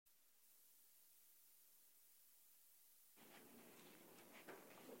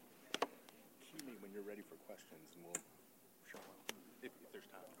questions, and we'll show them if there's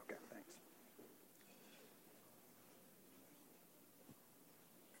time. Okay, thanks.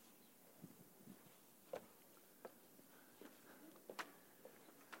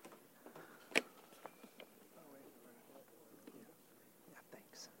 Yeah,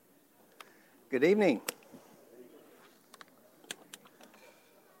 thanks. Good evening.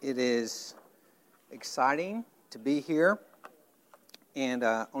 It is exciting to be here and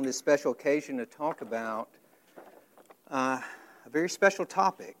on this special occasion to talk about a very special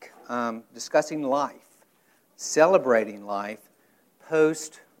topic, discussing life, celebrating life,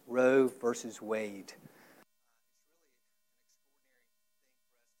 post Roe versus Wade.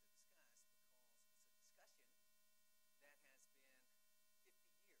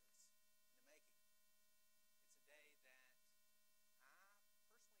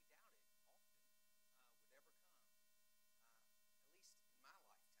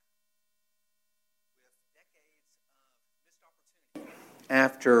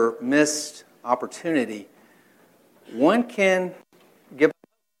 After missed opportunity, one can give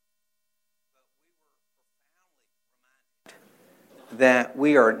that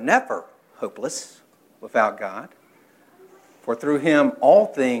we are never hopeless without God, for through Him all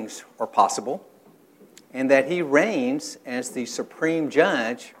things are possible, and that He reigns as the supreme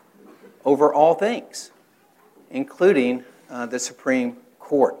judge over all things, including the Supreme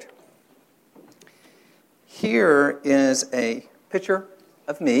Court. Here is a picture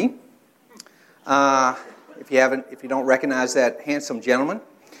of me. If you don't recognize that handsome gentleman,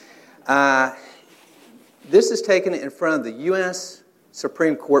 this is taken in front of the U.S.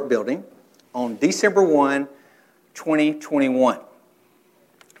 Supreme Court building on December 1, 2021.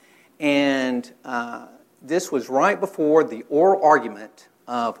 And this was right before the oral argument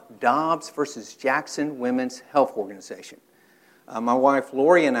of Dobbs versus Jackson Women's Health Organization. My wife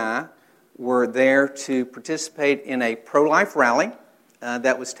Lori and I were there to participate in a pro-life rally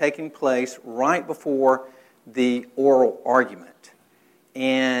that was taking place right before the oral argument.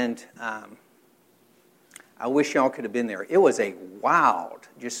 And I wish y'all could have been there. It was a wild,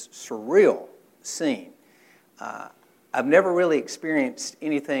 just surreal scene. I've never really experienced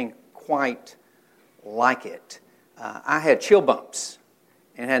anything quite like it. I had chill bumps,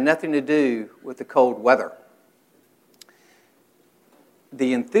 and it had nothing to do with the cold weather.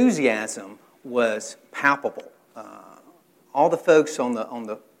 The enthusiasm was palpable. All the folks on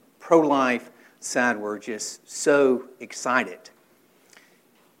the pro-life side were just so excited.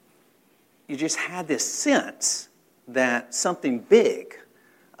 You just had this sense that something big,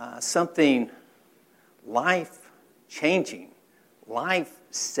 something life-changing,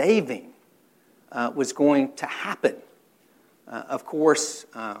 life-saving was going to happen. Of course,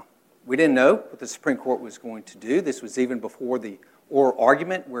 we didn't know what the Supreme Court was going to do. This was even before the oral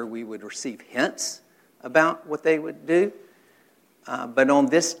argument where we would receive hints about what they would do. But on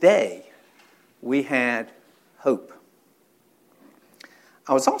this day, we had hope.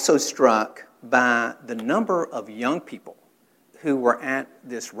 I was also struck by the number of young people who were at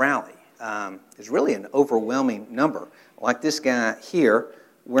this rally. It's really an overwhelming number. Like this guy here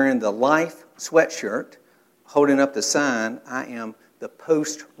wearing the Life sweatshirt, holding up the sign, "I am the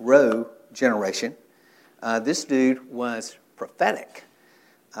post-Roe generation." This dude was prophetic.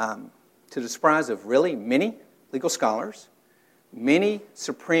 To the surprise of really many legal scholars, many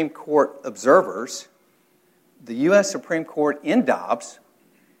Supreme Court observers, the U.S. Supreme Court in Dobbs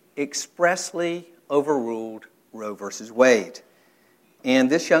expressly overruled Roe versus Wade. And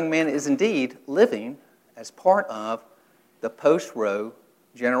this young man is indeed living as part of the post-Roe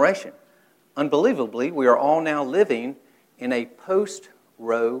generation. Unbelievably, we are all now living in a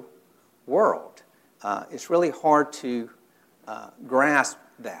post-Roe world. It's really hard to grasp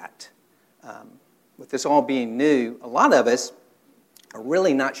that. With this all being new, a lot of us are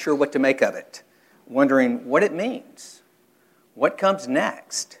really not sure what to make of it, wondering what it means, what comes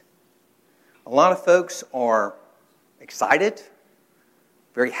next. A lot of folks are excited,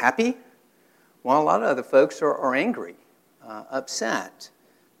 very happy, while a lot of other folks are angry, upset.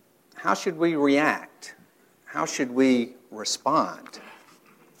 How should we react? How should we respond?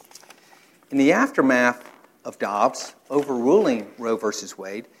 In the aftermath of Dobbs overruling Roe versus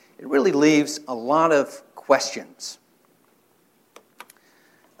Wade, it really leaves a lot of questions.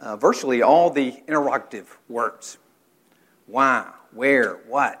 Virtually all the interrogative words: why, where,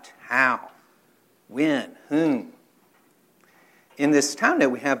 what, how, when, whom. In this time that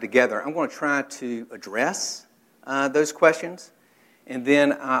we have together, I'm going to try to address those questions. And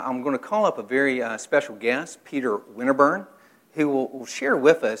then I'm going to call up a very special guest, Peter Winterburn, who will share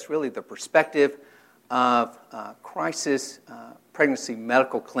with us really the perspective of Crisis Pregnancy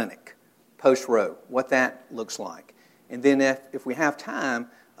Medical Clinic, post Roe, what that looks like. And then if we have time,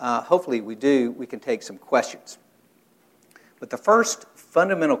 hopefully we can take some questions. But the first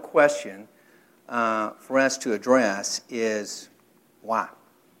fundamental question for us to address is why?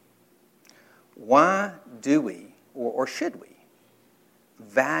 Why do we, or should we,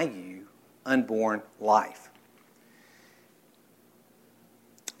 value unborn life?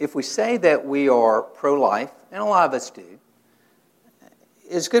 If we say that we are pro-life, and a lot of us do,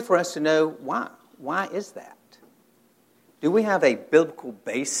 it's good for us to know why. Why is that? Do we have a biblical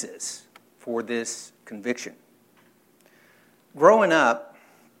basis for this conviction? Growing up,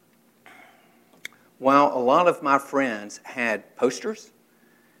 while a lot of my friends had posters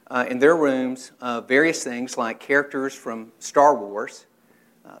in their rooms of various things like characters from Star Wars,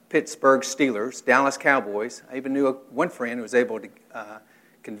 Pittsburgh Steelers, Dallas Cowboys. I even knew one friend who was able to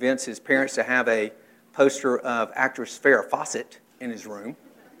convince his parents to have a poster of actress Farrah Fawcett in his room.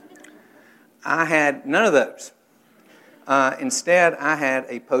 I had none of those. Instead, I had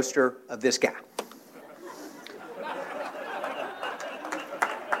a poster of this guy.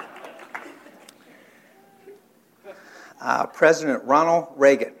 President Ronald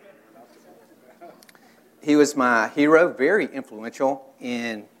Reagan. He was my hero, very influential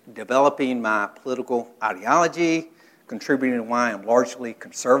in developing my political ideology, contributing to why I'm largely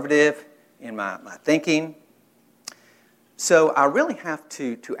conservative in my thinking. So I really have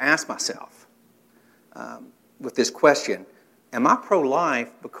to ask myself with this question, am I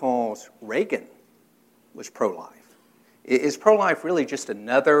pro-life because Reagan was pro-life? Is pro-life really just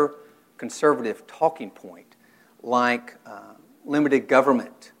another conservative talking point like limited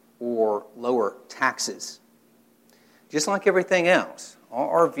government or lower taxes? Just like everything else,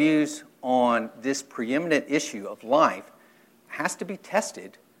 our views on this preeminent issue of life has to be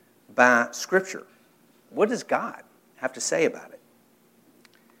tested by Scripture. What does God have to say about it?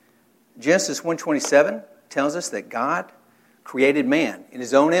 Genesis 1:27 tells us that God created man in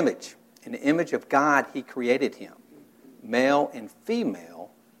his own image. In the image of God, he created him. Male and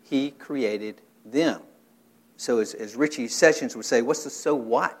female, he created them. So as Richie Sessions would say, what's the so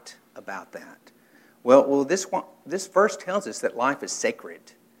what about that? Well, this verse tells us that life is sacred.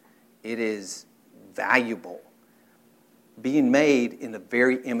 It is valuable. Being made in the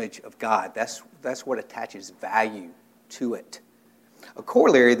very image of God. That's what attaches value to it. A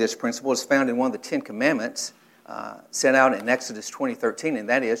corollary of this principle is found in one of the Ten Commandments set out in Exodus 20:13, and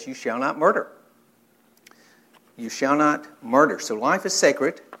that is, you shall not murder. You shall not murder. So life is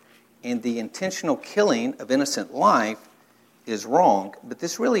sacred, and the intentional killing of innocent life is wrong. But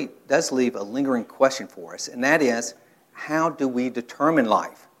this really does leave a lingering question for us, and that is, how do we determine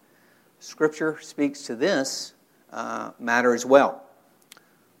life? Scripture speaks to this matter as well.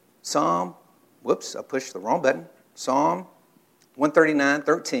 Psalm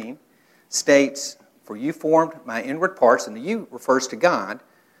 139:13 states, for you formed my inward parts, and the you refers to God.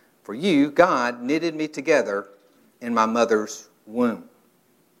 For you, God, knitted me together in my mother's womb.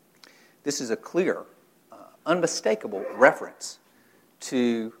 This is a clear, unmistakable reference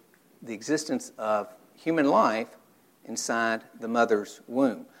to the existence of human life inside the mother's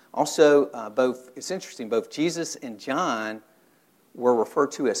womb. Also, it's interesting, both Jesus and John were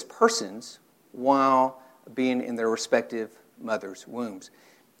referred to as persons while being in their respective mother's wombs.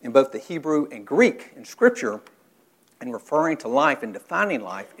 In both the Hebrew and Greek in Scripture, in referring to life and defining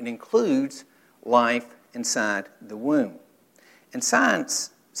life, it includes life inside the womb. And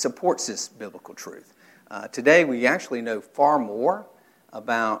science supports this biblical truth. Today, we actually know far more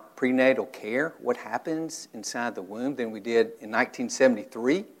about prenatal care, what happens inside the womb, than we did in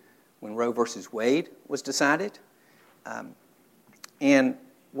 1973 when Roe versus Wade was decided. And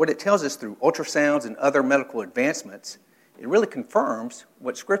what it tells us through ultrasounds and other medical advancements, it really confirms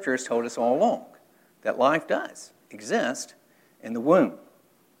what Scripture has told us all along, that life does exist in the womb.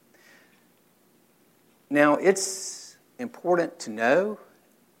 Now, it's important to know,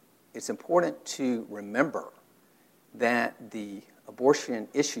 it's important to remember that the abortion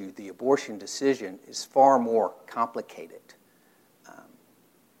issue, the abortion decision, is far more complicated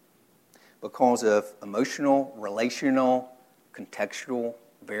because of emotional, relational, contextual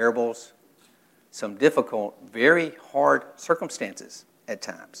variables, some difficult, very hard circumstances at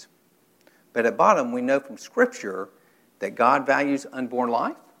times. But at bottom, we know from Scripture that God values unborn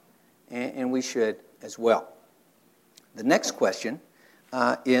life, and we should as well. The next question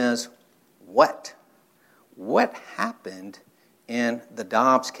is what? What happened in the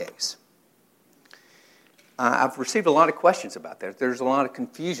Dobbs case? I've received a lot of questions about that. There's a lot of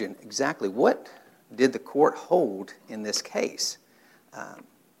confusion. Exactly what did the court hold in this case?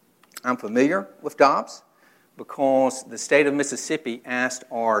 I'm familiar with Dobbs. because the state of Mississippi asked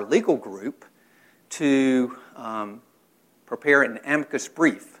our legal group to prepare an amicus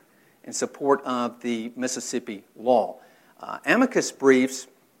brief in support of the Mississippi law. Amicus briefs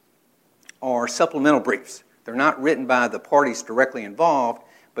are supplemental briefs. They're not written by the parties directly involved,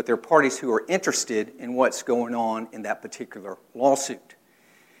 but they're parties who are interested in what's going on in that particular lawsuit.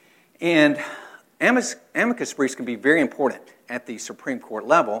 And amicus briefs can be very important at the Supreme Court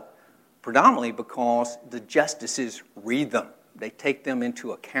level, predominantly because the justices read them. They take them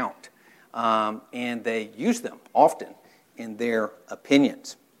into account, and they use them often in their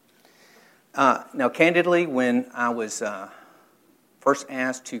opinions. Now, candidly, when I was first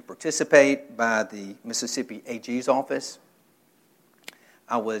asked to participate by the Mississippi AG's office,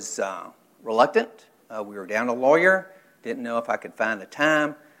 I was reluctant. We were down a lawyer, didn't know if I could find the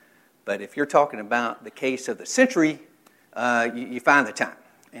time. But if you're talking about the case of the century, you find the time,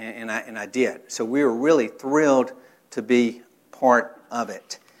 and I did. So we were really thrilled to be part of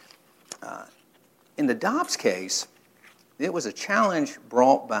it. In the Dobbs case, it was a challenge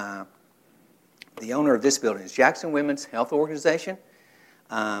brought by the owner of this building, it's Jackson Women's Health Organization.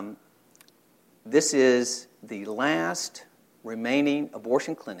 This is the last remaining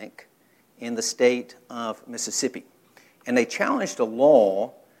abortion clinic in the state of Mississippi. And they challenged a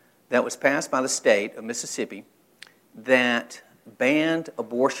law that was passed by the state of Mississippi that banned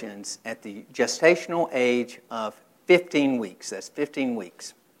abortions at the gestational age of 15 weeks. That's 15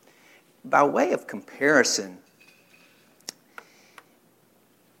 weeks. By way of comparison,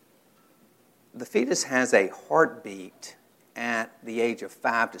 the fetus has a heartbeat at the age of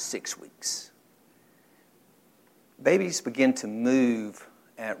 5 to 6 weeks. Babies begin to move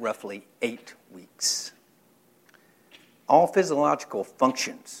at roughly 8 weeks. All physiological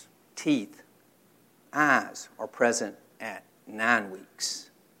functions, teeth, eyes, are present at 9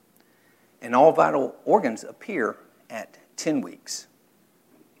 weeks. And all vital organs appear at 10 weeks.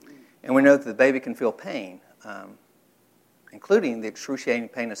 And we know that the baby can feel pain, including the excruciating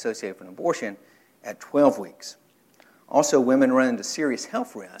pain associated with an abortion, at 12 weeks. Also, women run into serious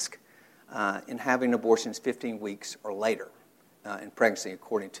health risk in having abortions 15 weeks or later in pregnancy,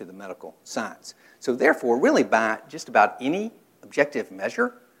 according to the medical science. So therefore, really by just about any objective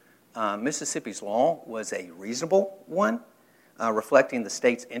measure, Mississippi's law was a reasonable one, reflecting the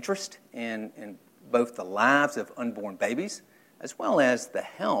state's interest in both the lives of unborn babies as well as the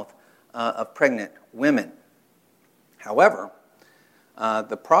health of pregnant women. However,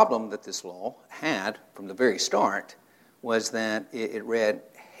 the problem that this law had from the very start was that it read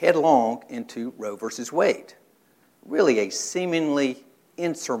headlong into Roe versus Wade, really a seemingly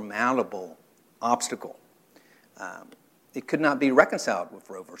insurmountable obstacle. It could not be reconciled with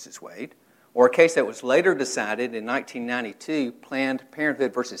Roe versus Wade, or a case that was later decided in 1992, Planned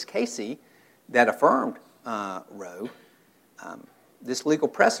Parenthood versus Casey, that affirmed Roe. This legal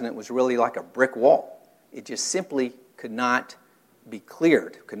precedent was really like a brick wall. It just simply could not be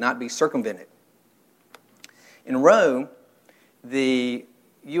cleared, could not be circumvented. In Roe, the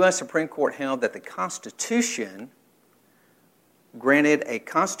U.S. Supreme Court held that the Constitution granted a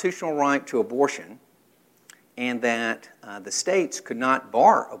constitutional right to abortion and that the states could not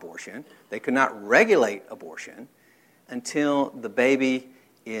bar abortion, they could not regulate abortion until the baby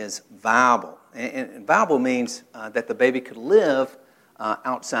is viable. And viable means that the baby could live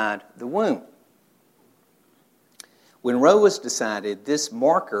outside the womb. When Roe was decided, this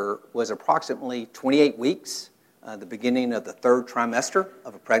marker was approximately 28 weeks, the beginning of the third trimester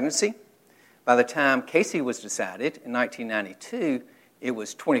of a pregnancy. By the time Casey was decided in 1992, it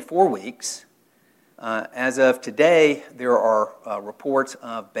was 24 weeks. As of today, there are reports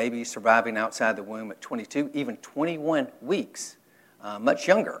of babies surviving outside the womb at 22, even 21 weeks, much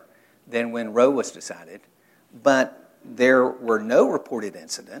younger than when Roe was decided. But there were no reported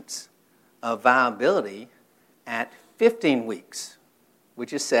incidents of viability at 15 weeks,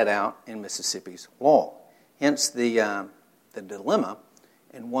 which is set out in Mississippi's law. Hence the dilemma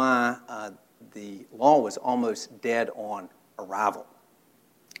and why the law was almost dead on arrival.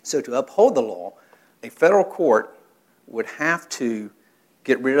 So to uphold the law, a federal court would have to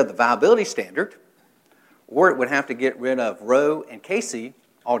get rid of the viability standard, or it would have to get rid of Roe and Casey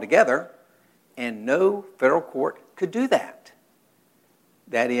altogether, and no federal court could do that.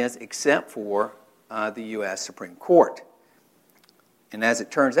 That is, except for the U.S. Supreme Court. And as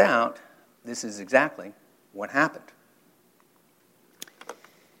it turns out, this is exactly what happened.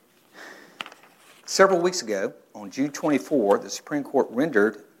 Several weeks ago, on June 24, the Supreme Court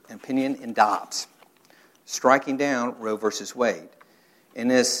rendered an opinion in Dobbs, striking down Roe versus Wade. In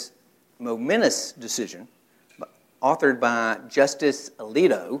this momentous decision, authored by Justice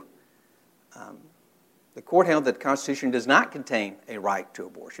Alito, The court held that the Constitution does not contain a right to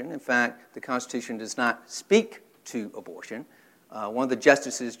abortion. In fact, the Constitution does not speak to abortion. One of the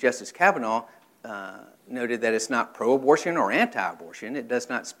justices, Justice Kavanaugh, noted that it's not pro-abortion or anti-abortion. It does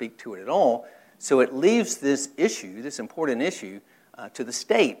not speak to it at all. So it leaves this issue, this important issue, to the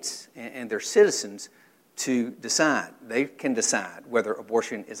states and their citizens to decide. They can decide whether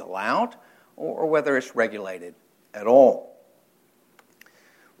abortion is allowed or whether it's regulated at all.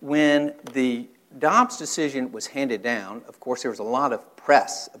 When the Dobbs decision was handed down, of course, there was a lot of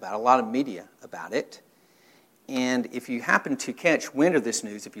press about it, a lot of media about it. And if you happen to catch wind of this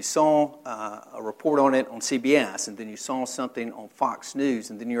news, if you saw a report on it on CBS, and then you saw something on Fox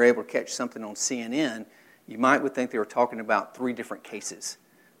News, and then you're able to catch something on CNN, you would think they were talking about three different cases,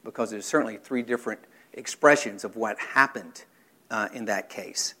 because there's certainly three different expressions of what happened in that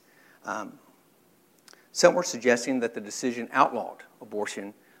case. Some were suggesting that the decision outlawed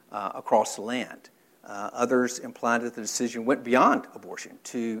abortion across the land. Others implied that the decision went beyond abortion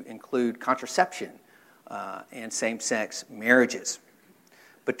to include contraception and same-sex marriages.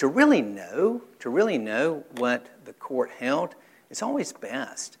 But to really know what the court held, it's always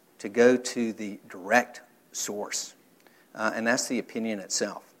best to go to the direct source, and that's the opinion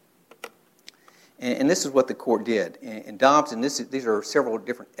itself. And this is what the court did. In Dobbs, and these are several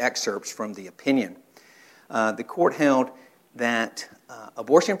different excerpts from the opinion, the court held that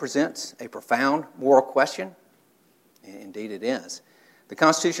abortion presents a profound moral question. Indeed it is. The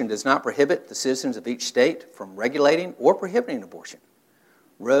Constitution does not prohibit the citizens of each state from regulating or prohibiting abortion.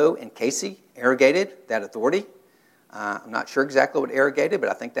 Roe and Casey arrogated that authority. I'm not sure exactly what arrogated, but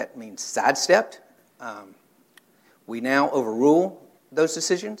I think that means sidestepped. We now overrule those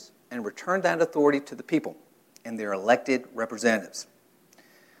decisions and return that authority to the people and their elected representatives.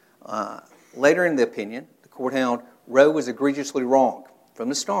 Later in the opinion, the court held Roe was egregiously wrong from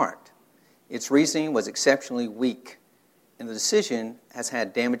the start. Its reasoning was exceptionally weak, and the decision has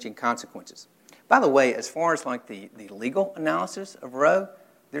had damaging consequences. By the way, as far as like the legal analysis of Roe,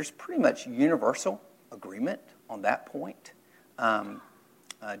 there's pretty much universal agreement on that point.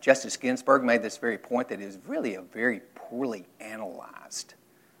 Justice Ginsburg made this very point that it is really a very poorly analyzed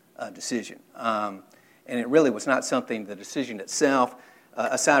decision. And it really was not something, the decision itself,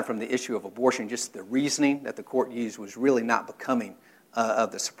 aside from the issue of abortion, just the reasoning that the court used was really not becoming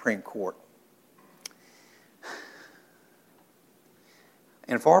of the Supreme Court.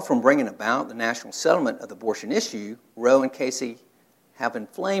 And far from bringing about the national settlement of the abortion issue, Roe and Casey have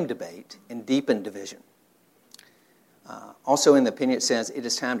inflamed debate and deepened division. Also in the opinion it says, it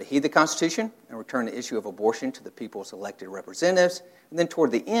is time to heed the Constitution and return the issue of abortion to the people's elected representatives. And then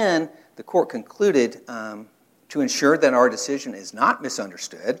toward the end, the court concluded to ensure that our decision is not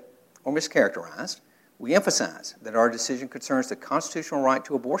misunderstood or mischaracterized, we emphasize that our decision concerns the constitutional right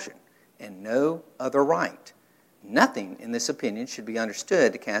to abortion and no other right. Nothing in this opinion should be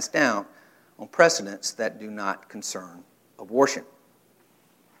understood to cast doubt on precedents that do not concern abortion.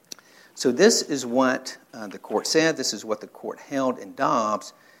 So this is what the court said. This is what the court held in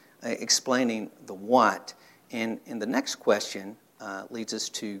Dobbs, explaining the what. And the next question leads us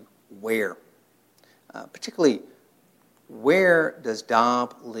to where. Particularly, where does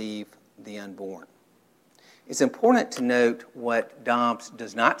Dobbs leave the unborn? It's important to note what Dobbs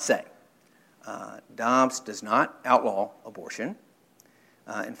does not say. Dobbs does not outlaw abortion.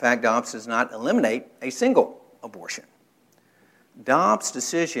 In fact, Dobbs does not eliminate a single abortion. Dobbs'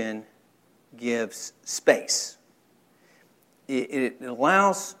 decision gives space. It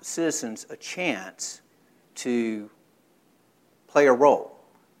allows citizens a chance to play a role,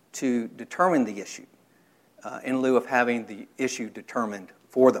 to determine the issue, in lieu of having the issue determined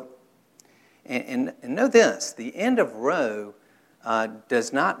for them. And know this, the end of Roe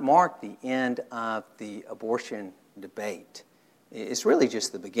does not mark the end of the abortion debate. It's really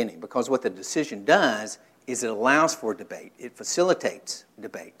just the beginning, because what the decision does is it allows for debate. It facilitates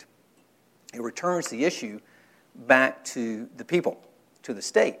debate. It returns the issue back to the people, to the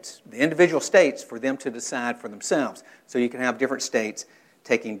states, the individual states, for them to decide for themselves. So you can have different states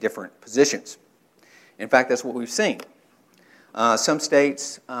taking different positions. In fact, that's what we've seen. Some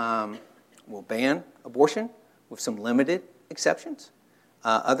states will ban abortion with some limited exceptions.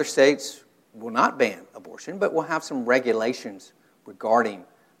 Other states will not ban abortion, but will have some regulations regarding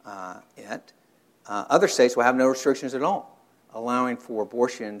it. Other states will have no restrictions at all, allowing for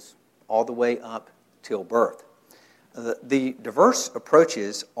abortions all the way up till birth. The diverse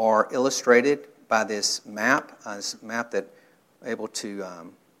approaches are illustrated by this map that we're able to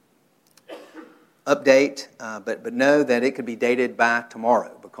update, but know that it could be dated by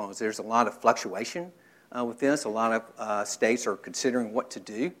tomorrow, because there's a lot of fluctuation with this. A lot of states are considering what to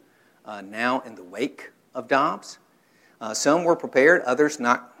do now in the wake of Dobbs. Some were prepared, others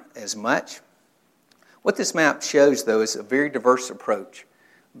not as much. What this map shows, though, is a very diverse approach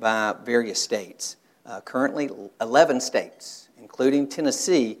by various states. Currently, 11 states, including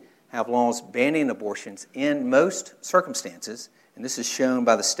Tennessee, have laws banning abortions in most circumstances, and this is shown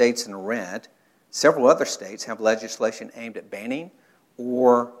by the states in red. Several other states have legislation aimed at banning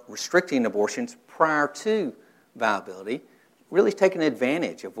or restricting abortions prior to viability, really taking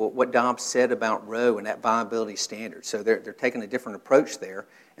advantage of what Dobbs said about Roe and that viability standard. So they're taking a different approach there,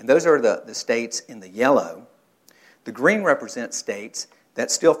 and those are the states in the yellow. The green represents states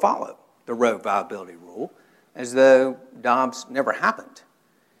that still follow the Roe viability rule, as though Dobbs never happened.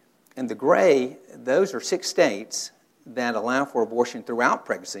 And the gray, those are 6 states that allow for abortion throughout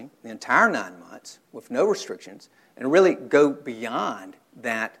pregnancy, the entire 9 months, with no restrictions, and really go beyond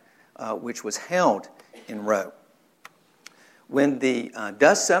that which was held in Roe. When the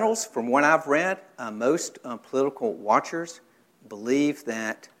dust settles, from what I've read, most political watchers believe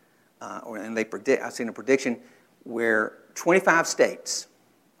that, and they predict, I've seen a prediction where 25 states,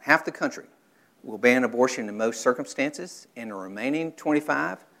 half the country, will ban abortion in most circumstances, and the remaining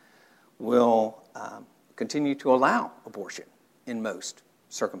 25 will continue to allow abortion in most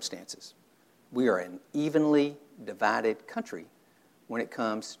circumstances. We are an evenly divided country when it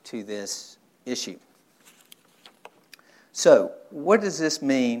comes to this issue. So, what does this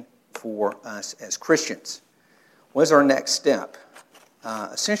mean for us as Christians? What is our next step?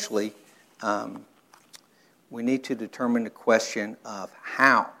 Essentially, we need to determine the question of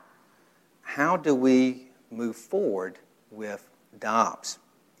how. How do we move forward with Dobbs?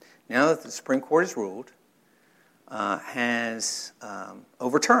 Now that the Supreme Court has ruled, has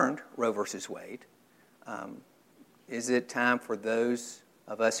overturned Roe versus Wade, is it time for those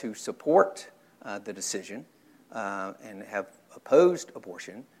of us who support the decision and have opposed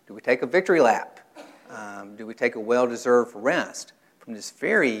abortion, do we take a victory lap? Do we take a well-deserved rest from this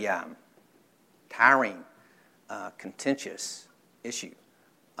very tiring, contentious issue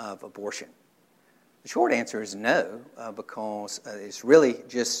of abortion? The short answer is no, because it's really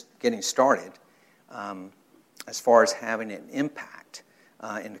just getting started as far as having an impact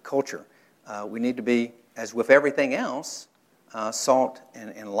in the culture. We need to be, as with everything else, salt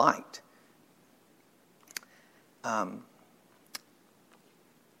and light.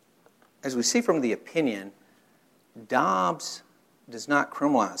 As we see from the opinion, Dobbs does not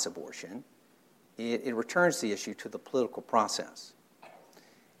criminalize abortion. It returns the issue to the political process.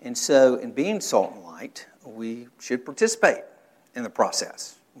 And so, in being salt and light, we should participate in the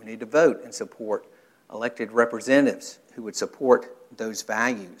process. We need to vote and support elected representatives who would support those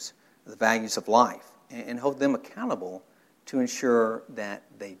values, the values of life, and hold them accountable to ensure that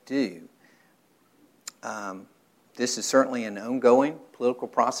they do. This is certainly an ongoing political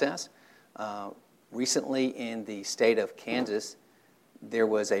process. Recently, in the state of Kansas, there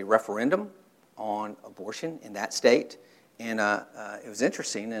was a referendum on abortion in that state. And it was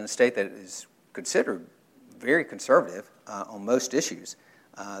interesting, in a state that is considered very conservative on most issues,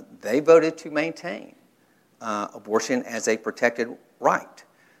 they voted to maintain abortion as a protected right.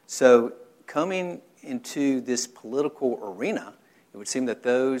 So coming into this political arena, it would seem that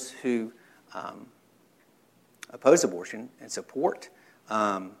those who oppose abortion and support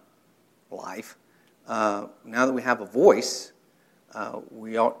life, now that we have a voice,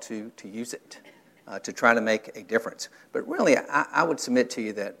 we ought to use it. To try to make a difference. But really, I would submit to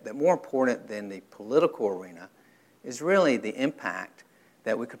you that more important than the political arena is really the impact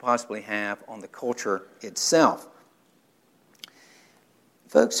that we could possibly have on the culture itself.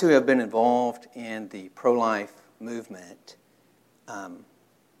 Folks who have been involved in the pro-life movement, and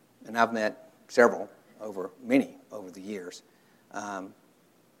I've met many over the years,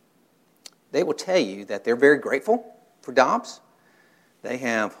 they will tell you that they're very grateful for Dobbs. They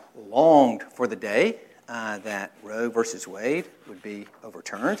have longed for the day that Roe versus Wade would be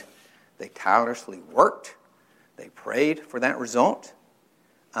overturned. They tirelessly worked. They prayed for that result.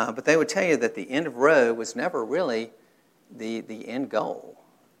 But they would tell you that the end of Roe was never really the end goal.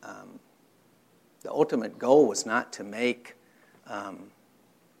 The ultimate goal was not to make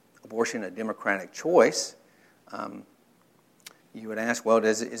abortion a democratic choice. You would ask, well,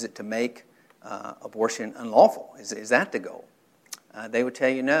 is it to make abortion unlawful? Is that the goal? They would tell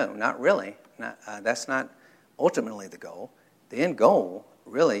you, no, not really. That's not ultimately the goal. The end goal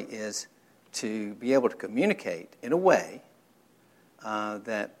really is to be able to communicate in a way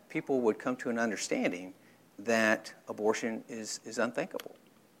that people would come to an understanding that abortion is unthinkable,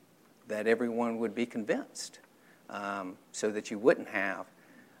 that everyone would be convinced, so that you wouldn't have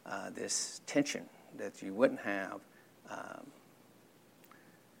this tension, that you wouldn't have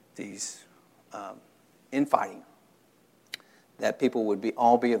these infighting, that people would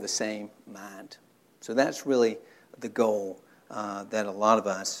all be of the same mind. So that's really the goal that a lot of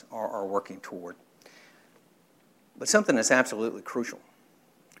us are working toward. But something that's absolutely crucial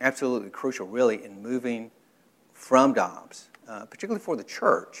really in moving from Dobbs, particularly for the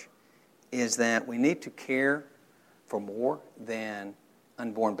church, is that we need to care for more than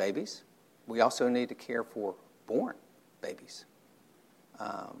unborn babies. We also need to care for born babies.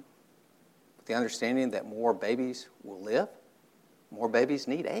 With the understanding that more babies will live, more babies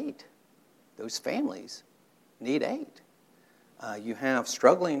need aid. Those families need aid. You have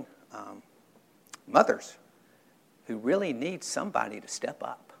struggling mothers who really need somebody to step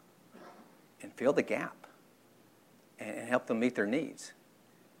up and fill the gap and help them meet their needs.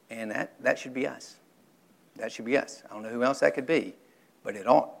 And that should be us. That should be us. I don't know who else that could be, but it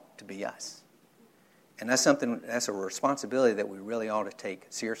ought to be us. And that's a responsibility that we really ought to take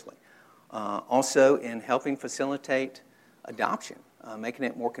seriously. Also in helping facilitate adoption, making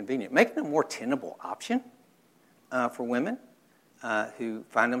it more convenient, making it a more tenable option for women who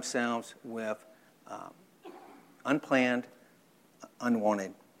find themselves with unplanned,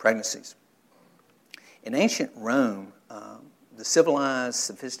 unwanted pregnancies. In ancient Rome, the civilized,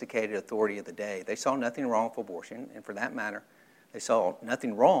 sophisticated authority of the day, they saw nothing wrong with abortion, and for that matter, they saw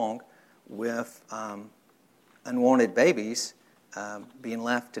nothing wrong with unwanted babies being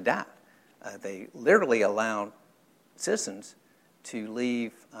left to die. They literally allowed citizens to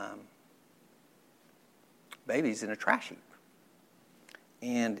leave babies in a trash heap.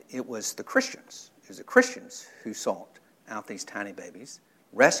 And it was the Christians who sought out these tiny babies,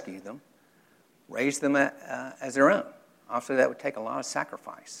 rescued them, raised them as their own. Obviously, that would take a lot of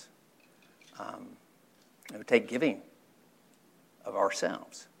sacrifice. It would take giving of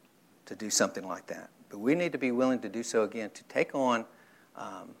ourselves to do something like that. But we need to be willing to do so again, to take on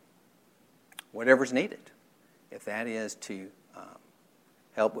whatever's needed. If that is to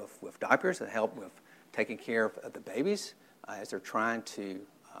help with diapers, to help with taking care of the babies as they're trying to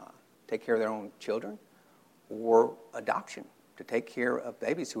take care of their own children, or adoption, to take care of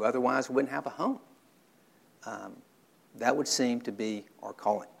babies who otherwise wouldn't have a home. That would seem to be our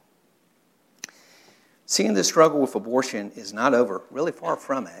calling. Seeing the struggle with abortion is not over, really far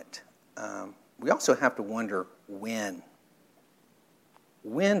from it. We also have to wonder when.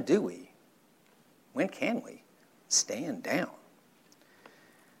 When can we stand down?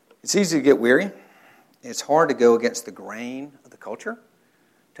 It's easy to get weary. It's hard to go against the grain of the culture,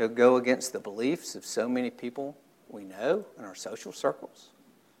 to go against the beliefs of so many people we know in our social circles,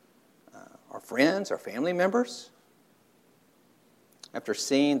 our friends, our family members. After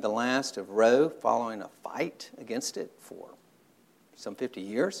seeing the last of Roe following a fight against it for some 50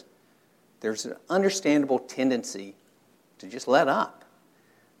 years, there's an understandable tendency to just let up.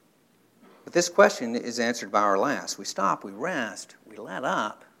 But this question is answered by our last. We stop, we rest, we let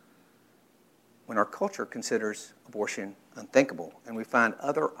up when our culture considers abortion unthinkable and we find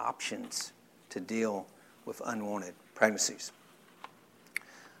other options to deal with unwanted pregnancies.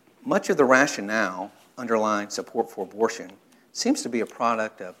 Much of the rationale underlying support for abortion seems to be a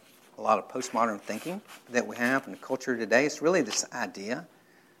product of a lot of postmodern thinking that we have in the culture today. It's really this idea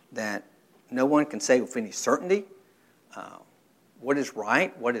that no one can say with any certainty what is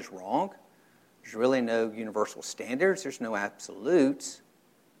right, what is wrong. There's really no universal standards. There's no absolutes.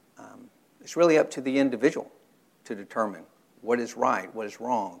 It's really up to the individual to determine what is right, what is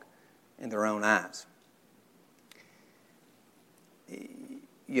wrong in their own eyes.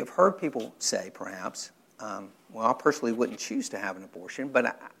 You've heard people say, perhaps, well, I personally wouldn't choose to have an abortion,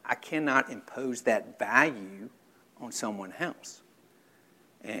 but I cannot impose that value on someone else.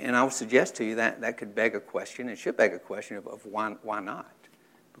 And I would suggest to you that that could beg a question, and should beg a question of why not?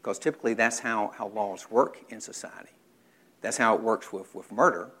 Because typically that's how laws work in society. That's how it works with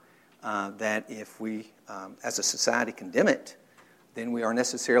murder, that if we, as a society, condemn it, then we are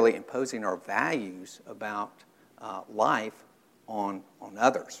necessarily imposing our values about life on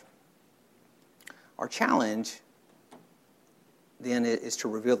others. Our challenge, then, is to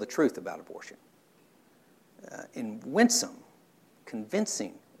reveal the truth about abortion in winsome,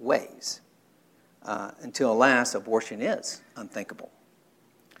 convincing ways until, alas, abortion is unthinkable.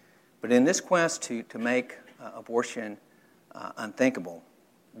 But in this quest to make abortion unthinkable,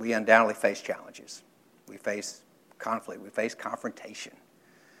 we undoubtedly face challenges. We face conflict. We face confrontation.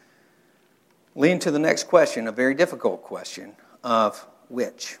 Leading to the next question, a very difficult question of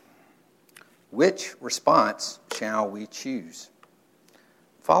which. Which response shall we choose?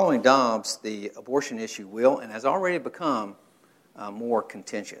 Following Dobbs, the abortion issue will and has already become more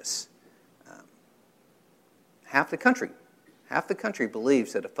contentious. Half the country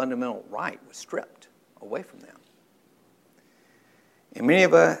believes that a fundamental right was stripped away from them. And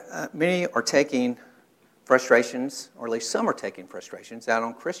many are taking frustrations, or at least some are taking frustrations, out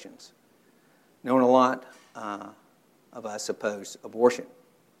on Christians, knowing a lot of us oppose abortion.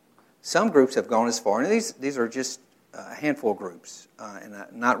 Some groups have gone as far, and these are just a handful of groups, and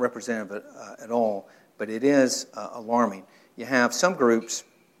not representative at all, but it is alarming. You have some groups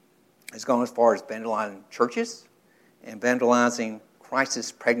has gone as far as vandalizing churches and vandalizing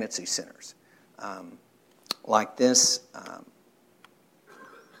crisis pregnancy centers, like this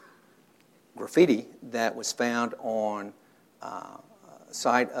graffiti that was found on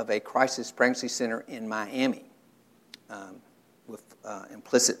site of a crisis pregnancy center in Miami, with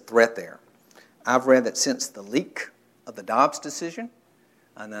implicit threat there. I've read that since the leak of the Dobbs decision,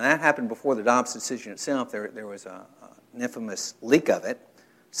 and that happened before the Dobbs decision itself, there was an infamous leak of it,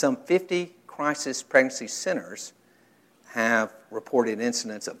 some 50 crisis pregnancy centers have reported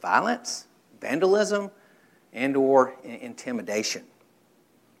incidents of violence, vandalism, and or intimidation.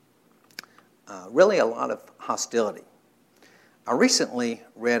 Really a lot of hostility. I recently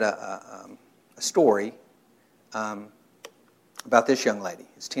read a story about this young lady,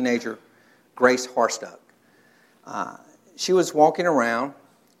 this teenager, Grace Harstuck. She was walking around,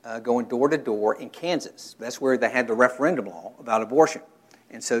 going door to door in Kansas. That's where they had the referendum law about abortion.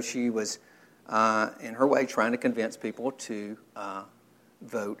 And so she was, in her way, trying to convince people to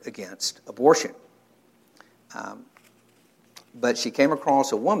vote against abortion. But she came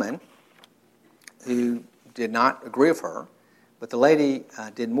across a woman who did not agree with her, but the lady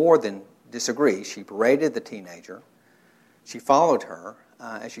did more than disagree. She berated the teenager. She followed her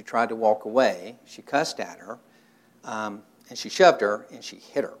as she tried to walk away. She cussed at her, and she shoved her, and she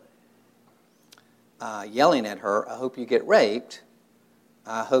hit her, yelling at her, "I hope you get raped.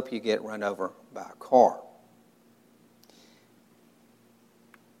 I hope you get run over by a car."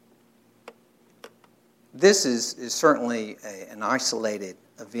 This is certainly an isolated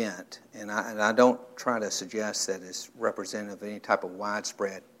event, and I don't try to suggest that it's representative of any type of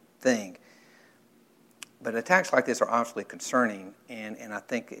widespread thing. But attacks like this are obviously concerning, and I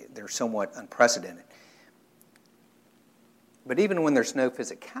think they're somewhat unprecedented. But even when there's no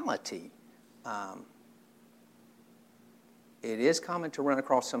physicality, it is common to run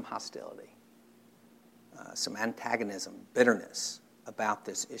across some hostility, some antagonism, bitterness about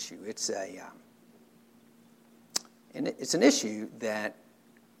this issue. It's an issue that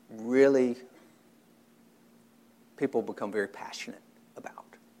really people become very passionate about.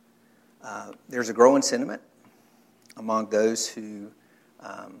 There's a growing sentiment among those who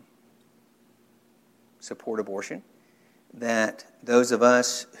support abortion that those of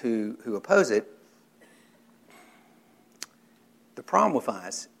us who oppose it, the problem with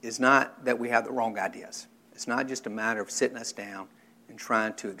us is not that we have the wrong ideas. It's not just a matter of sitting us down and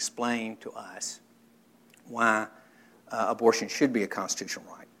trying to explain to us why abortion should be a constitutional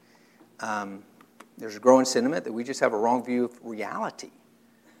right. There's a growing sentiment that we just have a wrong view of reality,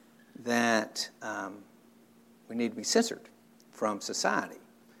 that we need to be censored from society.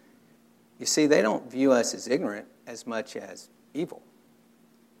 You see, they don't view us as ignorant as much as evil.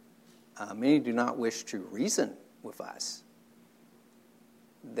 Many do not wish to reason with us.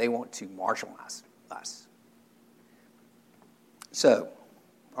 They want to marginalize us. So,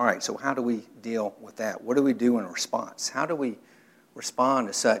 all right, so how do we deal with that? What do we do in response? How do we respond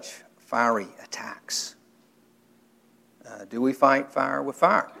to such fiery attacks? Do we fight fire with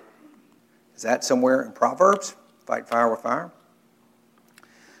fire? Is that somewhere in Proverbs? Fight fire with fire?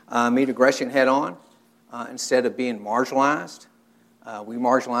 Meet aggression head on. Instead of being marginalized, we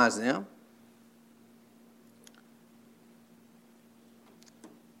marginalize them.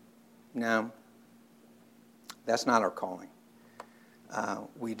 No, that's not our calling.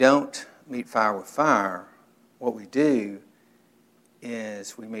 We don't meet fire with fire. What we do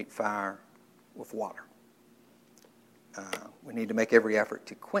is we meet fire with water. We need to make every effort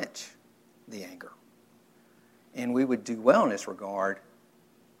to quench the anger. And we would do well in this regard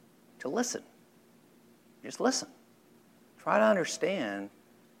to listen. Just listen. Try to understand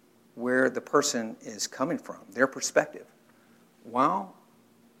where the person is coming from, their perspective, while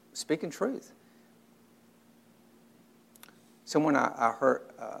speaking truth. I heard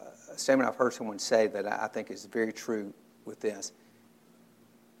a statement I've heard someone say that I think is very true with this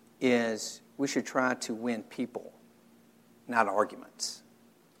is we should try to win people, not arguments.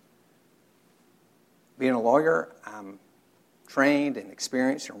 Being a lawyer, I'm trained and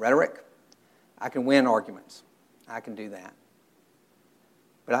experienced in rhetoric. I can win arguments. I can do that.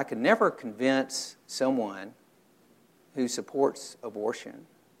 But I can never convince someone who supports abortion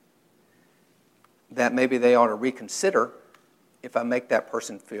that maybe they ought to reconsider if I make that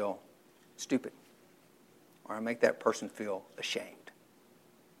person feel stupid or I make that person feel ashamed.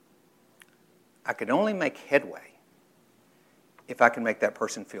 I can only make headway if I can make that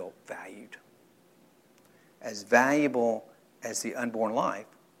person feel valued, as valuable as the unborn life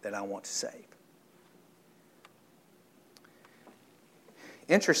that I want to save.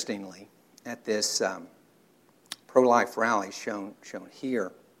 Interestingly, at this pro-life rally shown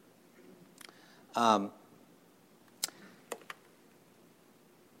here,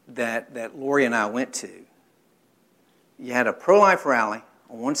 that Lori and I went to, you had a pro-life rally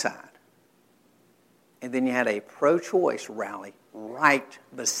on one side, and then you had a pro-choice rally right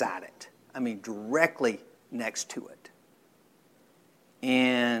beside it. I mean, directly next to it.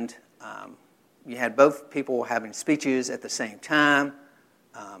 And you had both people having speeches at the same time.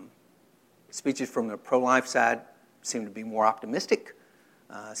 Speeches from the pro-life side seemed to be more optimistic.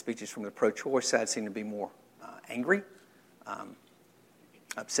 Speeches from the pro-choice side seemed to be more angry,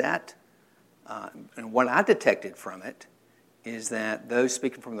 upset. And what I detected from it is that those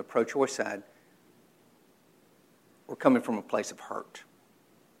speaking from the pro-choice side were coming from a place of hurt.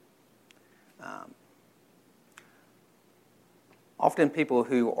 Often people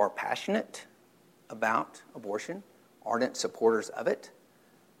who are passionate about abortion, ardent supporters of it,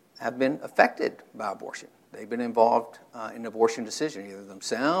 have been affected by abortion. They've been involved in an abortion decision, either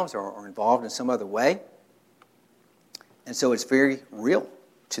themselves or involved in some other way. And so it's very real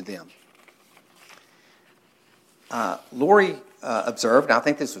to them. Lori observed, and I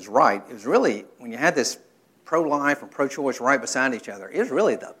think this was right, it was really, when you had this pro-life and pro-choice right beside each other, it was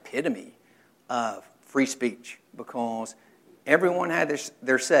really the epitome of free speech, because everyone had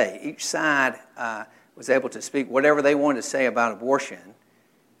their say. Each side was able to speak whatever they wanted to say about abortion,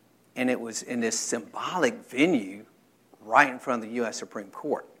 and it was in this symbolic venue right in front of the U.S. Supreme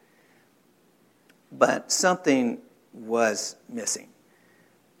Court. But something was missing.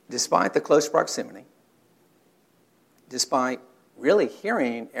 Despite the close proximity, despite really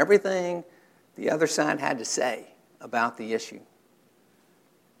hearing everything the other side had to say about the issue,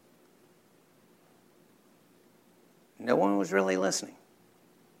 no one was really listening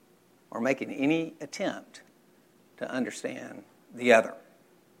or making any attempt to understand the other.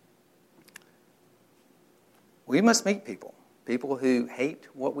 We must meet people who hate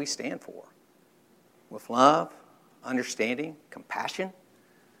what we stand for, with love, understanding, compassion,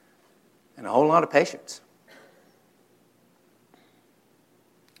 and a whole lot of patience.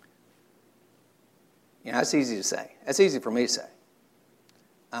 You know, that's easy to say. That's easy for me to say.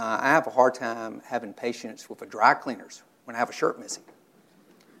 I have a hard time having patience with dry cleaners when I have a shirt missing.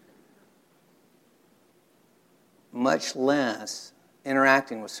 Much less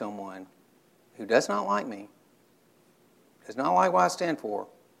interacting with someone who does not like me, does not like what I stand for,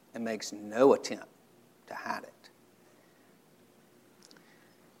 and makes no attempt to hide it.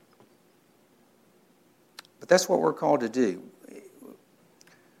 But that's what we're called to do.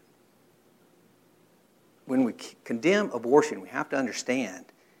 When we condemn abortion, we have to understand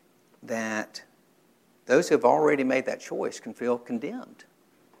that those who have already made that choice can feel condemned,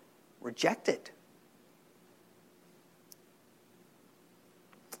 rejected.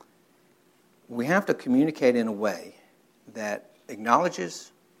 We have to communicate in a way that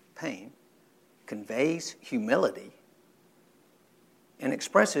acknowledges pain, conveys humility, and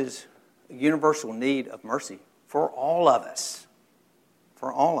expresses a universal need of mercy for all of us.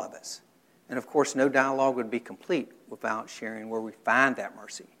 For all of us. And of course, no dialogue would be complete without sharing where we find that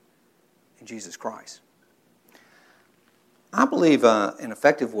mercy in Jesus Christ. I believe an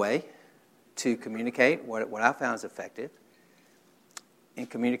effective way to communicate, what I found is effective in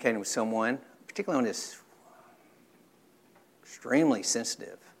communicating with someone, particularly on this extremely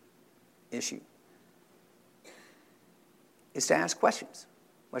sensitive issue, is to ask questions.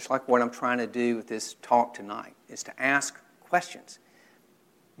 Much like what I'm trying to do with this talk tonight, is to ask questions.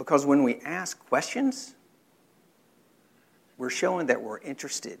 Because when we ask questions, we're showing that we're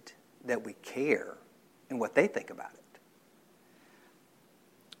interested, that we care in what they think about it.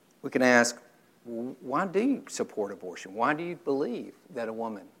 We can ask, why do you support abortion? Why do you believe that a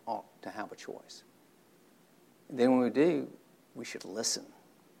woman ought to have a choice? And then when we do, we should listen.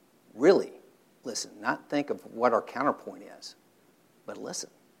 Really listen. Not think of what our counterpoint is, but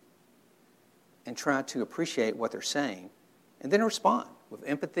listen. And try to appreciate what they're saying, and then respond with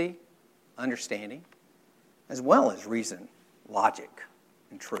empathy, understanding, as well as reason, logic,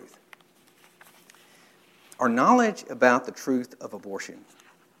 and truth. Our knowledge about the truth of abortion,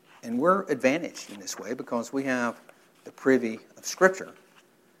 and we're advantaged in this way because we have the privy of Scripture.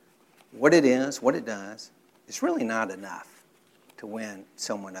 What it is, what it does, is really not enough to win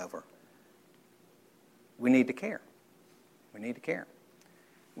someone over. We need to care. We need to care.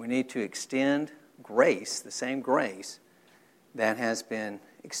 We need to extend grace, the same grace that has been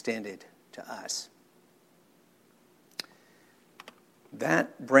extended to us.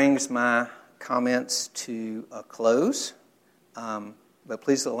 That brings my comments to a close, but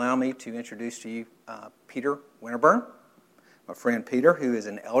please allow me to introduce to you Peter Winterburn, my friend Peter, who is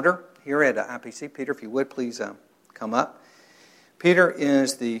an elder here at IPC. Peter, if you would, please come up. Peter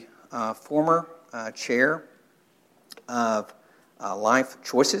is the former chair of Life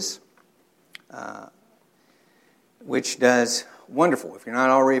Choices, which does wonderful. If you're not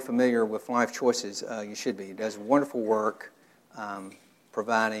already familiar with Life Choices, you should be. It does wonderful work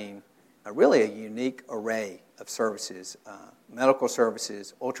providing really a unique array of services, medical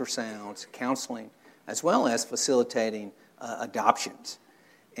services, ultrasounds, counseling, as well as facilitating adoptions.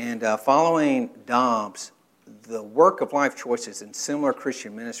 And following Dobbs, the work of Life Choices and similar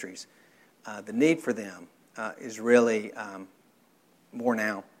Christian ministries, the need for them is really more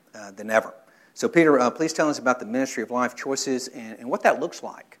now than ever. So Peter, please tell us about the ministry of Life Choices and what that looks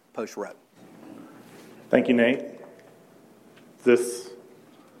like post-Roe. Thank you, Nate. Is this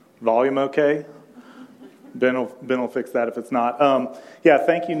volume okay? Ben will fix that if it's not.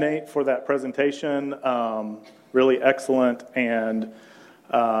 Thank you, Nate, for that presentation. Really excellent. And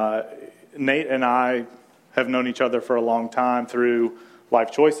Nate and I have known each other for a long time through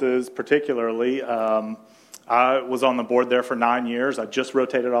Life Choices, particularly. I was on the board there for 9 years. I just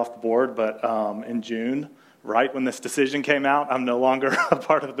rotated off the board, but in June, right when this decision came out, I'm no longer a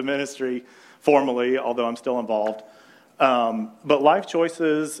part of the ministry formally, although I'm still involved. But Life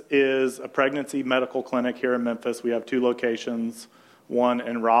Choices is a pregnancy medical clinic here in Memphis. We have 2 locations, one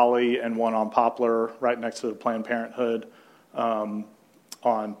in Raleigh and one on Poplar, right next to the Planned Parenthood on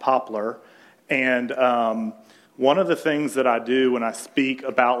Poplar. And one of the things that I do when I speak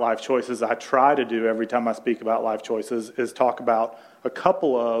about Life Choices, I try to do every time I speak about Life Choices, is talk about a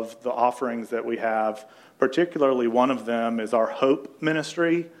couple of the offerings that we have. Particularly one of them is our HOPE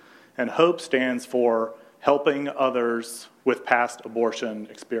ministry. And HOPE stands for helping others with past abortion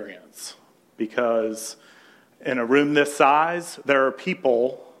experience. Because in a room this size, there are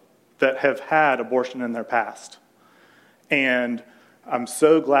people that have had abortion in their past. And I'm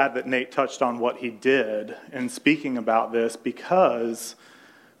so glad that Nate touched on what he did in speaking about this, because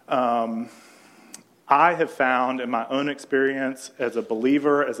I have found in my own experience as a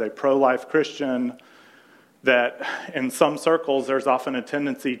believer, as a pro-life Christian, that in some circles there's often a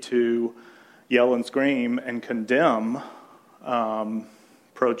tendency to yell and scream and condemn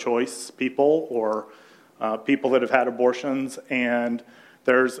pro-choice people or people that have had abortions, and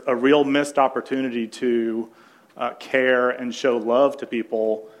there's a real missed opportunity to care and show love to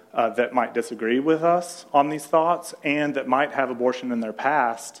people that might disagree with us on these thoughts and that might have abortion in their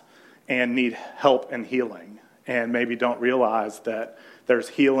past and need help and healing and maybe don't realize that there's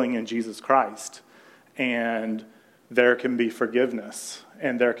healing in Jesus Christ and there can be forgiveness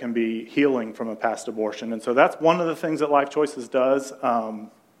and there can be healing from a past abortion. And so that's one of the things that Life Choices does.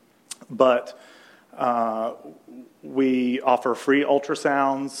 But we offer free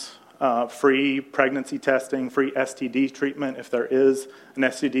ultrasounds, free pregnancy testing, free STD treatment. If there is an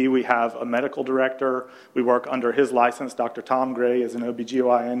STD, we have a medical director. We work under his license. Dr. Tom Gray is an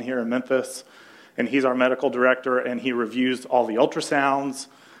OBGYN here in Memphis, and he's our medical director, and he reviews all the ultrasounds.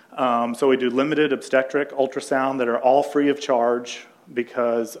 So we do limited obstetric ultrasound that are all free of charge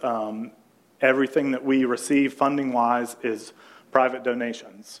because everything that we receive funding-wise is private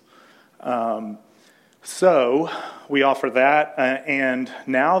donations. So we offer that, and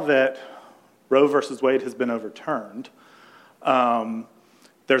now that Roe versus Wade has been overturned,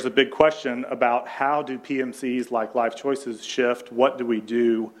 there's a big question about how do PMCs like Life Choices shift? What do we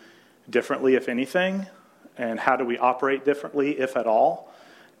do differently, if anything? And how do we operate differently, if at all?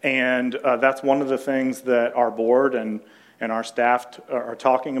 And that's one of the things that our board and our staff are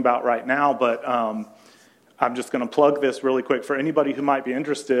talking about right now, but I'm just going to plug this really quick. For anybody who might be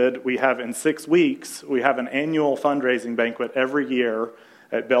interested, we have in 6 weeks, we have an annual fundraising banquet every year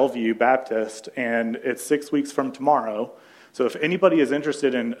at Bellevue Baptist, and it's 6 weeks from tomorrow. So if anybody is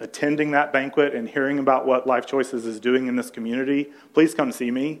interested in attending that banquet and hearing about what Life Choices is doing in this community, please come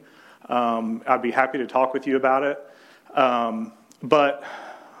see me. I'd be happy to talk with you about it. But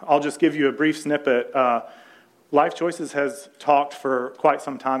I'll just give you a brief snippet. Life Choices has talked for quite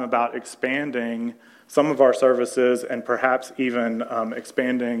some time about expanding some of our services and perhaps even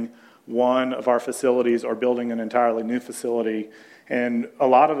expanding one of our facilities or building an entirely new facility. And a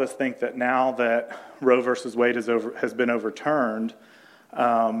lot of us think that now that Roe versus Wade has been overturned,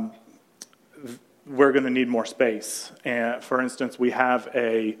 we're going to need more space. And for instance, we have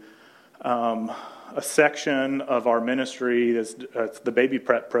a section of our ministry that's the baby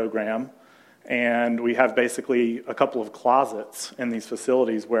prep program, And we have basically a couple of closets in these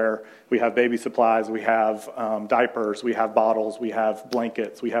facilities where we have baby supplies, we have diapers, we have bottles, we have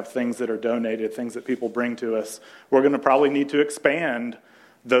blankets, we have things that are donated, things that people bring to us. We're going to probably need to expand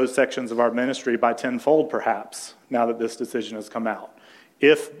those sections of our ministry by tenfold, perhaps, now that this decision has come out.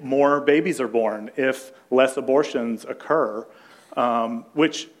 If more babies are born, if less abortions occur,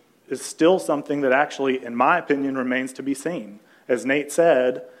 which is still something that actually, in my opinion, remains to be seen. As Nate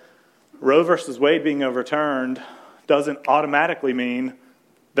said, Roe versus Wade being overturned doesn't automatically mean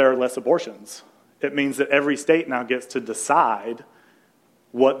there are less abortions. It means that every state now gets to decide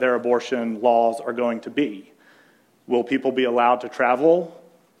what their abortion laws are going to be. Will people be allowed to travel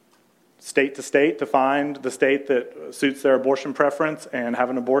state to state to find the state that suits their abortion preference and have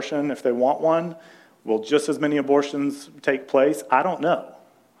an abortion if they want one? Will just as many abortions take place? I don't know.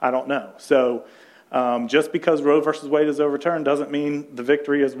 So just because Roe versus Wade is overturned doesn't mean the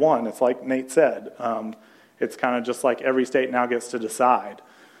victory is won. It's like Nate said. It's kind of just like every state now gets to decide.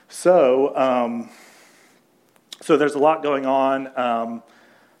 So there's a lot going on.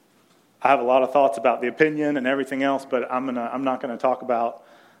 I have a lot of thoughts about the opinion and everything else, but I'm not going to talk about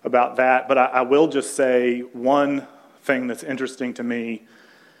that. But I will just say one thing that's interesting to me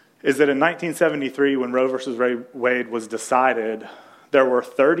is that in 1973, when Roe versus Wade was decided, there were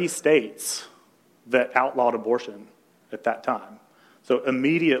 30 states that outlawed abortion at that time. So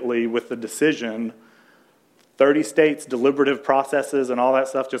immediately with the decision, 30 states' deliberative processes and all that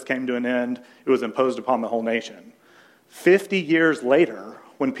stuff just came to an end. It was imposed upon the whole nation. 50 years later,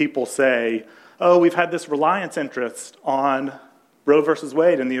 when people say, oh, we've had this reliance interest on Roe versus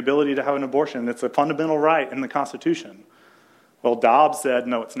Wade and the ability to have an abortion, it's a fundamental right in the Constitution. Well, Dobbs said,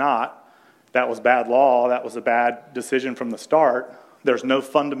 no, it's not. That was bad law. That was a bad decision from the start. There's no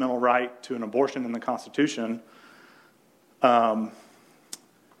fundamental right to an abortion in the Constitution. And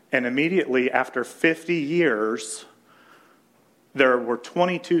immediately after 50 years, there were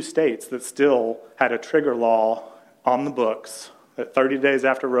 22 states that still had a trigger law on the books that 30 days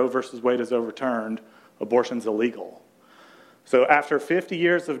after Roe versus Wade is overturned, abortion's illegal. So after 50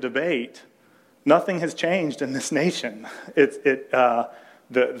 years of debate, nothing has changed in this nation.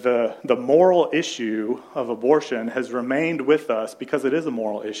 The moral issue of abortion has remained with us because it is a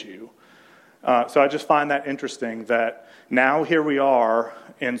moral issue. So I just find that interesting that now here we are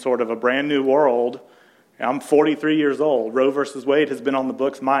in sort of a brand new world. I'm 43 years old. Roe versus Wade has been on the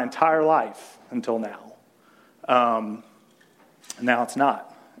books my entire life until now. Now it's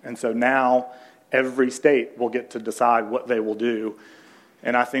not. And so now every state will get to decide what they will do.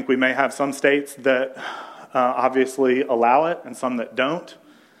 And I think we may have some states that obviously allow it and some that don't.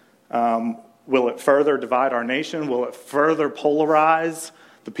 Will it further divide our nation? Will it further polarize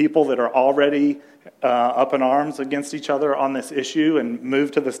the people that are already up in arms against each other on this issue and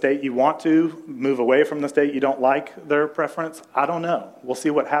move to the state you want to, move away from the state you don't like their preference? I don't know. We'll see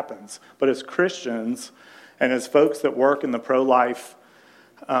what happens. But as Christians and as folks that work in the pro-life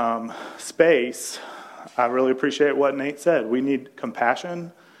space, I really appreciate what Nate said. We need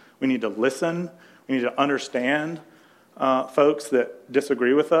compassion. We need to listen. We need to understand folks that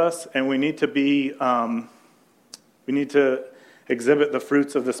disagree with us, and we need to exhibit the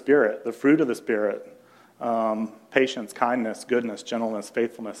fruits of the Spirit, the fruit of the Spirit, patience, kindness, goodness, gentleness,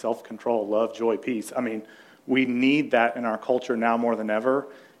 faithfulness, self-control, love, joy, peace. I mean, we need that in our culture now more than ever,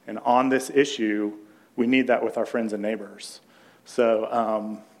 and on this issue, we need that with our friends and neighbors.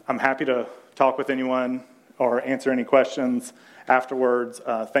 So I'm happy to talk with anyone or answer any questions afterwards.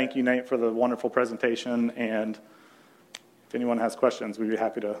 Thank you, Nate, for the wonderful presentation, and if anyone has questions, we'd be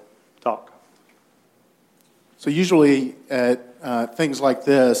happy to talk. So usually at things like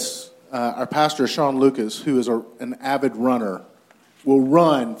this, our pastor, Sean Lucas, who is an avid runner, will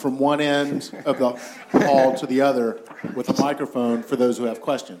run from one end of the hall to the other with a microphone for those who have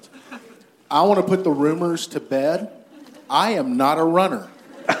questions. I want to put the rumors to bed. I am not a runner,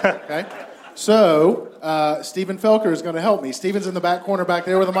 okay? So Stephen Felker is going to help me. Stephen's in the back corner back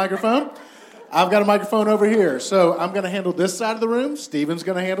there with a microphone. I've got a microphone over here. So I'm going to handle this side of the room. Stephen's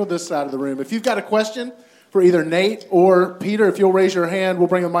going to handle this side of the room. If you've got a question for either Nate or Peter, if you'll raise your hand, we'll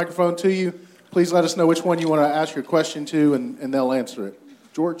bring a microphone to you. Please let us know which one you want to ask your question to, and they'll answer it.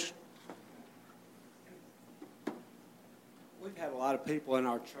 George? We've had a lot of people in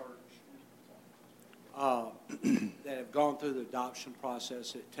our church that have gone through the adoption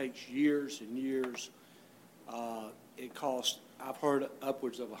process. It takes years and years. It costs, I've heard,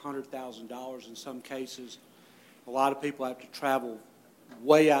 upwards of $100,000 in some cases. A lot of people have to travel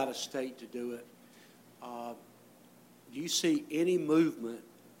way out of state to do it. Do you see any movement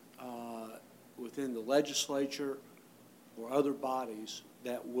within the legislature or other bodies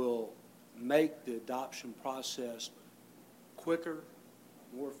that will make the adoption process quicker,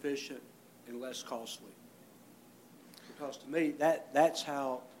 more efficient, and less costly. Because to me, that's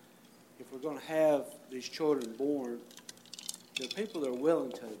how, if we're going to have these children born, the people are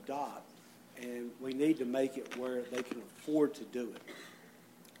willing to adopt, and we need to make it where they can afford to do it.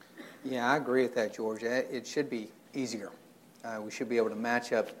 Yeah, I agree with that, George. It should be easier. We should be able to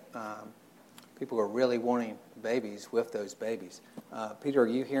match up people who are really wanting babies with those babies. Peter, are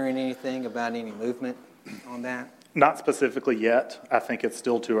you hearing anything about any movement on that? Not specifically yet. I think it's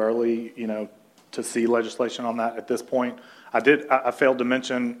still too early, to see legislation on that at this point. I failed to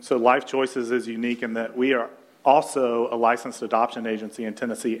mention, so Life Choices is unique in that we are also a licensed adoption agency in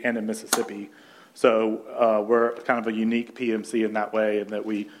Tennessee and in Mississippi. So we're kind of a unique PMC in that way, and that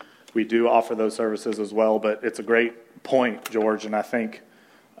we do offer those services as well. But it's a great point, George, and I think,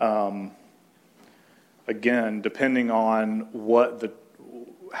 again, depending on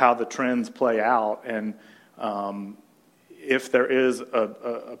how the trends play out, and if there is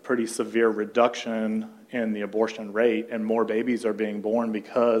a pretty severe reduction in the abortion rate and more babies are being born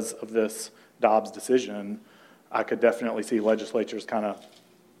because of this Dobbs decision, I could definitely see legislatures kind of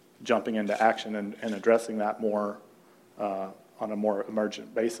jumping into action and addressing that more on a more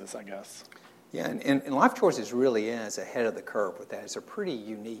emergent basis, I guess. Yeah, and Life Choices really is ahead of the curve with that. It's a pretty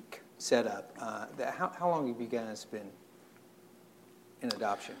unique setup. How long have you guys been in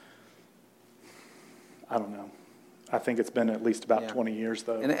adoption? I don't know. I think it's been at least about 20 years,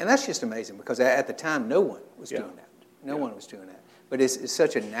 though. And that's just amazing, because at the time, no one was doing that. No one was doing that. But it's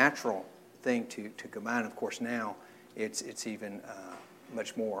such a natural thing to combine. Of course, now it's even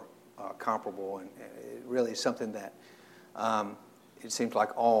much more comparable, and it really is something that it seems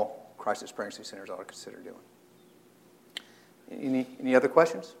like all crisis pregnancy centers ought to consider doing. Any other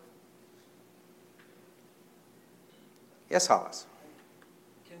questions? Yes, Hollis.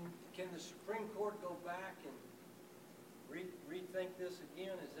 Can the Supreme Court go back and rethink this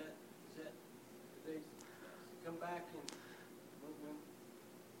again? Is that they come back and when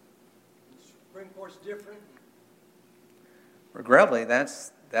the Supreme Court's different? Regrettably,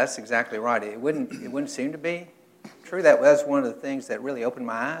 that's exactly right. It wouldn't seem to be true. That was one of the things that really opened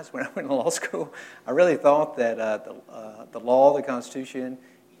my eyes when I went to law school. I really thought that the law, the Constitution,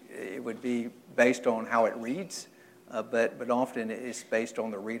 it would be based on how it reads, but often it's based on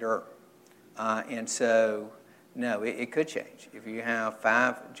the reader. And so, no, it could change. If you have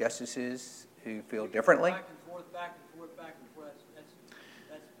 5 justices who feel differently. Back and forth, back and forth, back and forth.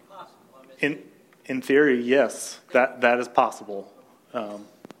 That's possible. I mean, In theory, yes, that is possible. One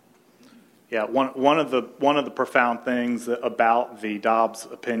of the profound things about the Dobbs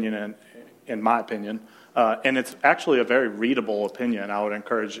opinion, in my opinion, and it's actually a very readable opinion. I would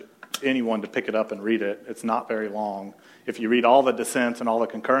encourage anyone to pick it up and read it. It's not very long. If you read all the dissents and all the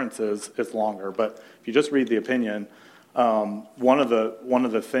concurrences, it's longer. But if you just read the opinion, one of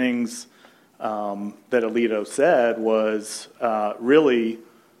the things that Alito said was really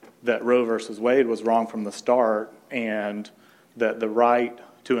that Roe versus Wade was wrong from the start, and that the right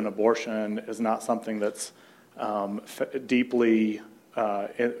to an abortion is not something that's deeply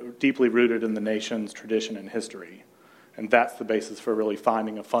rooted in the nation's tradition and history. And that's the basis for really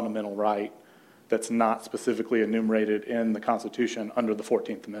finding a fundamental right that's not specifically enumerated in the Constitution under the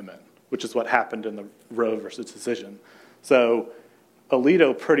 14th Amendment, which is what happened in the Roe versus decision. So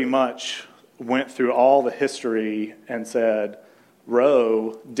Alito pretty much went through all the history and said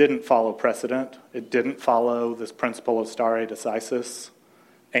Roe didn't follow precedent. It didn't follow this principle of stare decisis,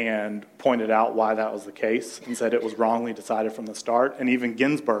 and pointed out why that was the case and said it was wrongly decided from the start. And even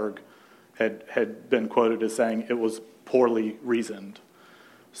Ginsburg had been quoted as saying it was poorly reasoned.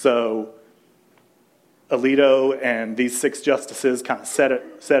 So Alito and these 6 justices kind of said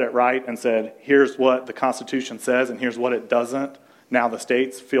it right and said, here's what the Constitution says and here's what it doesn't. Now the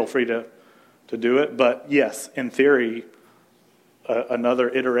states feel free to do it. But yes, in theory, another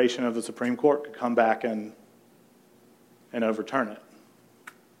iteration of the Supreme Court could come back and overturn it,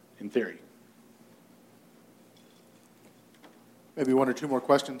 in theory. Maybe 1 or 2 more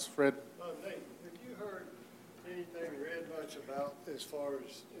questions, Fred? Nate, have you heard anything, read much about as far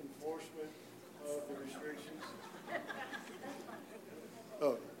as enforcement of the restrictions?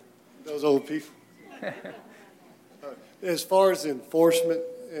 Oh, those old people. As far as enforcement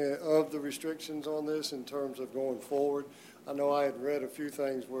of the restrictions on this in terms of going forward, I know I had read a few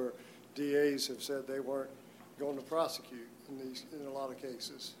things where DAs have said they weren't going to prosecute in a lot of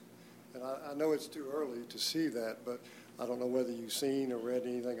cases. And I know it's too early to see that, but I don't know whether you've seen or read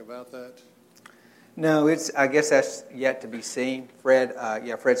anything about that. No, I guess that's yet to be seen. Fred,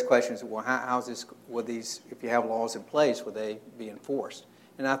 Fred's question is, well, how's this, will these, if you have laws in place, will they be enforced?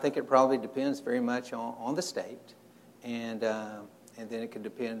 And I think it probably depends very much on the state, and then it could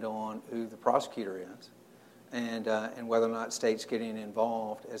depend on who the prosecutor is, and whether or not state's getting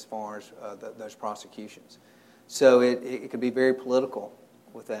involved as far as those prosecutions. So it could be very political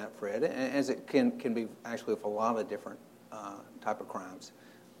with that, Fred, as it can be actually with a lot of different type of crimes.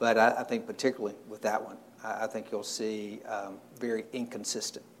 But I think particularly with that one, I think you'll see very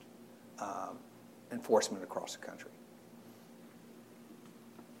inconsistent enforcement across the country.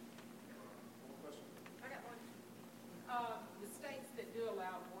 I got one. The states that do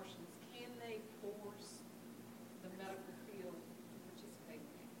allow abortions, can they force the medical field to participate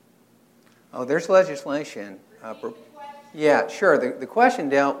in that? Oh, there's legislation. Yeah, sure. The question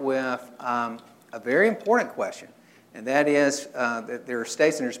dealt with a very important question, and that is that there are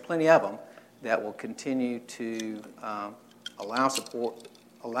states, and there's plenty of them, that will continue to allow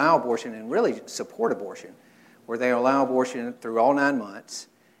abortion and really support abortion, where they allow abortion through all 9 months,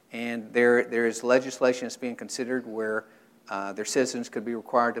 and there is legislation that's being considered where their citizens could be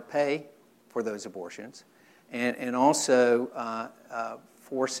required to pay for those abortions, and also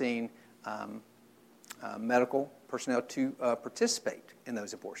forcing medical personnel to participate in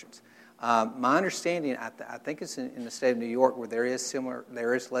those abortions. My understanding, I think it's in the state of New York, where there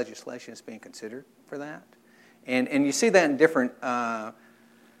is legislation that's being considered for that, and you see that in different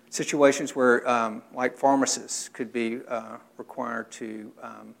situations where, like pharmacists could be required to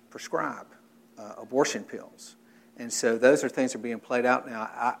prescribe abortion pills, and so those are things that are being played out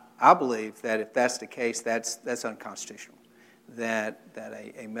now. I believe that if that's the case, that's unconstitutional. That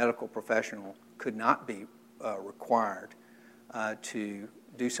a medical professional could not be required to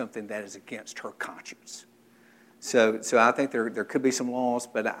do something that is against her conscience. So I think there could be some laws,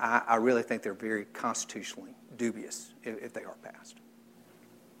 but I really think they're very constitutionally dubious if they are passed.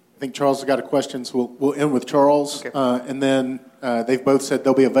 I think Charles has got a question, so we'll end with Charles. Okay. And then they've both said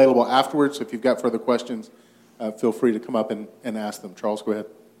they'll be available afterwards, so if you've got further questions, feel free to come up and ask them. Charles, go ahead.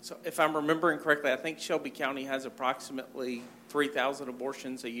 So if I'm remembering correctly, I think Shelby County has approximately 3,000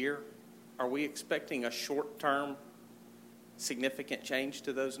 abortions a year. Are we expecting a short-term significant change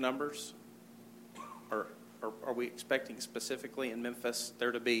to those numbers? Or are we expecting specifically in Memphis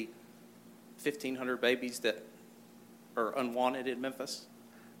there to be 1,500 babies that are unwanted in Memphis?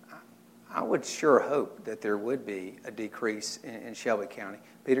 I would sure hope that there would be a decrease in Shelby County.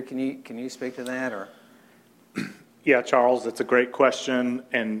 Peter, can you speak to that? Or Yeah, Charles, it's a great question,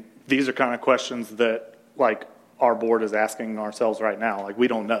 and these are kind of questions that, like, our board is asking ourselves right now. Like, we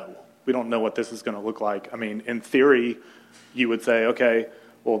don't know. We don't know what this is going to look like. I mean, in theory, you would say, okay,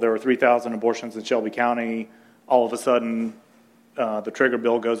 well, there were 3,000 abortions in Shelby County. All of a sudden, the trigger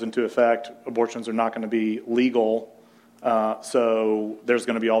bill goes into effect. Abortions are not going to be legal, so there's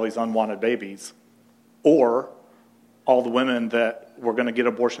going to be all these unwanted babies. Or all the women that were going to get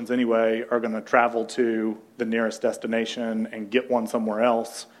abortions anyway are going to travel to the nearest destination and get one somewhere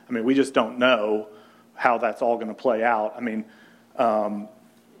else. I mean, we just don't know how that's all going to play out. I mean,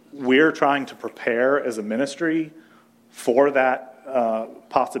 we're trying to prepare as a ministry for that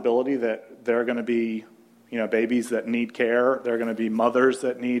possibility that there are going to be, babies that need care. There are going to be mothers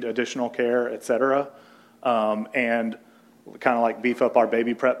that need additional care, et cetera. And kind of like beef up our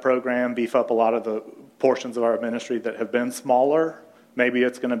baby prep program, beef up a lot of the portions of our ministry that have been smaller. Maybe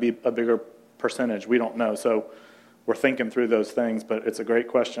it's going to be a bigger percentage. We don't know. So we're thinking through those things, but it's a great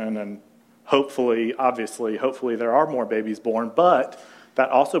question. And hopefully there are more babies born. But that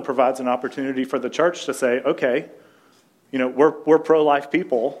also provides an opportunity for the church to say, okay, we're pro-life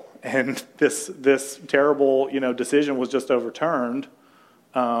people, and this terrible, decision was just overturned.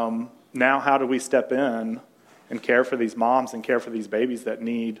 Now how do we step in and care for these moms and care for these babies that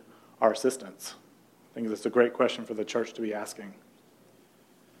need our assistance? I think that's a great question for the church to be asking.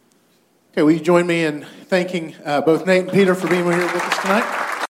 Okay, will you join me in thanking both Nate and Peter for being here with us tonight?